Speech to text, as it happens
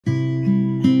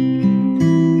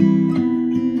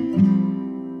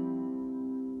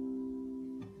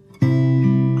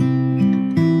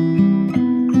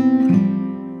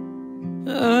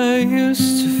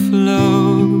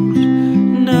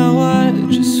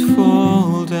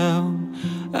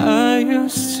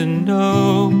to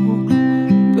know,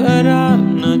 but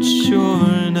I'm not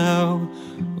sure now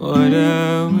what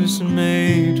I was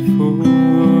made for.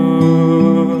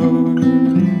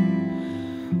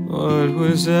 What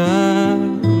was I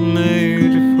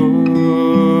made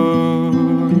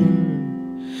for?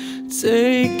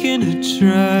 Taking a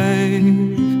drive,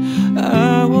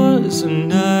 I was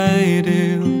an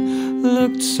ideal,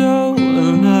 looked so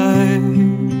alive.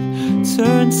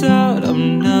 Turns out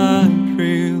I'm not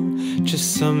real,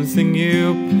 just something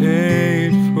you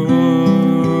paid for.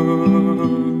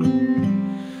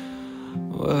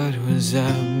 What was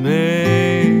I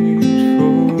made for?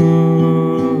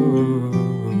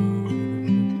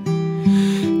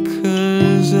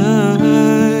 'Cause I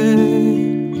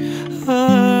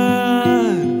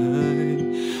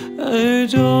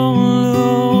don't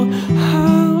know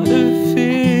how to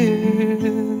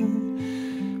feel,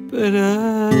 but I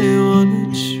wanna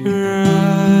try.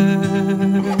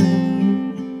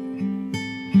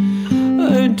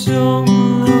 I don't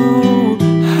know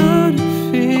how to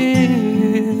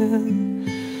feel,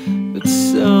 but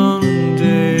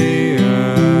someday I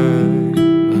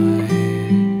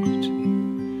might.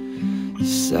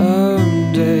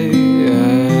 Someday I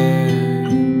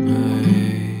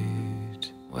might.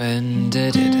 When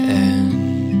did it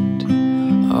end?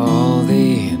 All the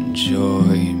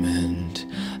enjoyment.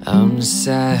 I'm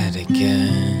sad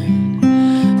again.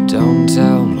 Don't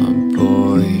tell my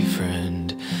boyfriend,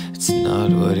 it's not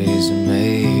what he's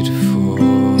made for.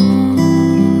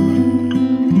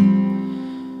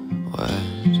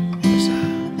 What was I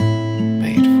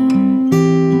made for?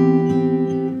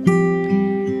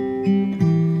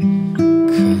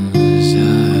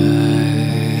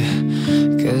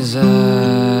 'Cause I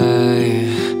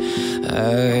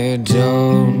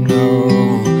don't know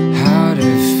how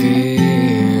to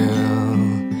feel,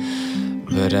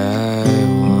 but I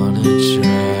wanna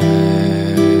try.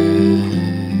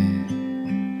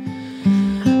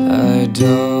 I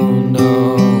don't know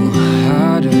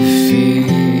how to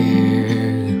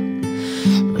feel,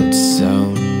 but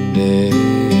someday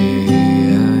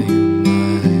I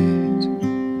might.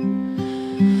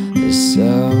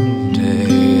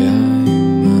 Someday I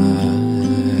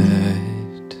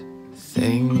might.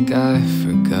 Think I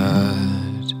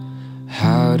forgot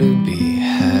how to be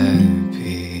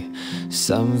happy.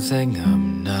 Something I'm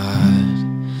not,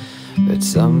 but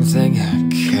something I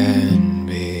can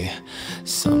be.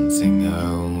 Something I